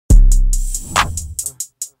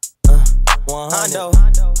Hondo.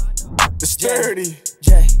 It's 30.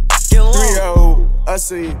 J.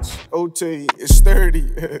 30ShotsNI. It's 30.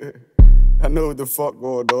 I know what the fuck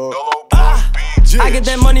going on. I get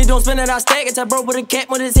that money, don't spend it, I stack it. I broke with a cat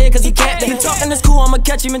with his head, cause he capped it. He talking this cool, I'ma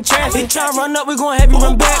catch him in traffic. Tryna run up, we gon' have you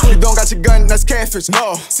run back. You don't got your gun, that's catfish.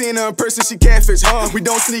 No. Seeing her in person, she catfish. We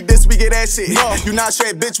don't sneak this, we get that shit. No. You not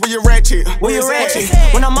straight, bitch, where you ratchet? Where you ratchet?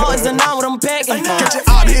 When I'm out, it's a 9 what I'm packing. Catch it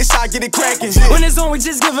out, hit shot, get it cracking. When it's on, we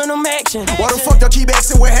just giving them action. Why the fuck y'all keep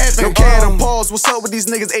asking what happened? No care, them pause, what's up with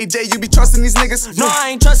these niggas? AJ, you be trusting these niggas? No, I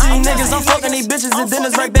ain't trusting these niggas, I'm fucking these bitches. And then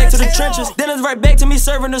it's right back to the trenches. Then it's right back to me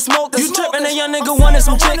serving the smoke. You tripping, a young nigga wanted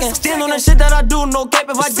some chicken. Stand on the shit that I do, no cap.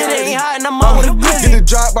 If I did it, ain't hot and I'm out with a glizzy. Get the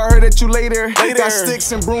drop, I heard at you later. Got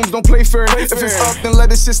sticks and brooms, don't play fair. If it's up, then let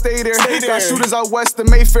this shit stay there. Got shooters out west of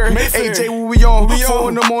Mayfair. AJ, what we on? 4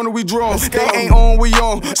 in the morning, we drawn. They ain't on, we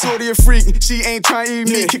on. Shorty a freak, she ain't trying to eat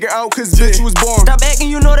me. Kick her out, cause bitch, you was born. Stop acting,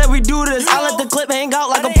 you know that we do this. I let the clip hang out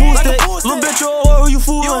like a pool stick. Little bitch, who you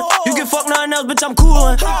fooling? You can fuck nothing else, bitch, I'm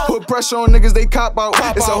coolin'. Put pressure on niggas, they cop out.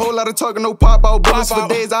 It's a whole lot of talking, no pop out. Bullets for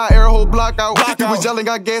days, I air a whole block out. You was yelling,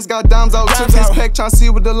 got gas, got dimes out. Took his pack, tryna see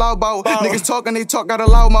what the loud about. Niggas talking, they talk, got a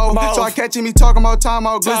loud mouth. Try catching me talking about time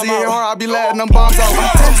out. Glizzy hit hard, I be letting them bombs out.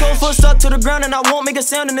 10 foot stuck to the ground and I won't make a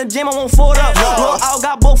sound in the gym, I won't fold up. Roll out,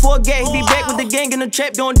 got both for a gang. Be back with the gang in the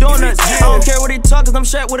trap doing donuts. I don't care what he talk, cause I'm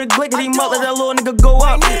strapped with a glick. He muck, let that little nigga go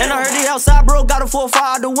up. And I heard he outside, bro, got a 4-5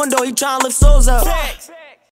 out the window, he tryna lift souls up.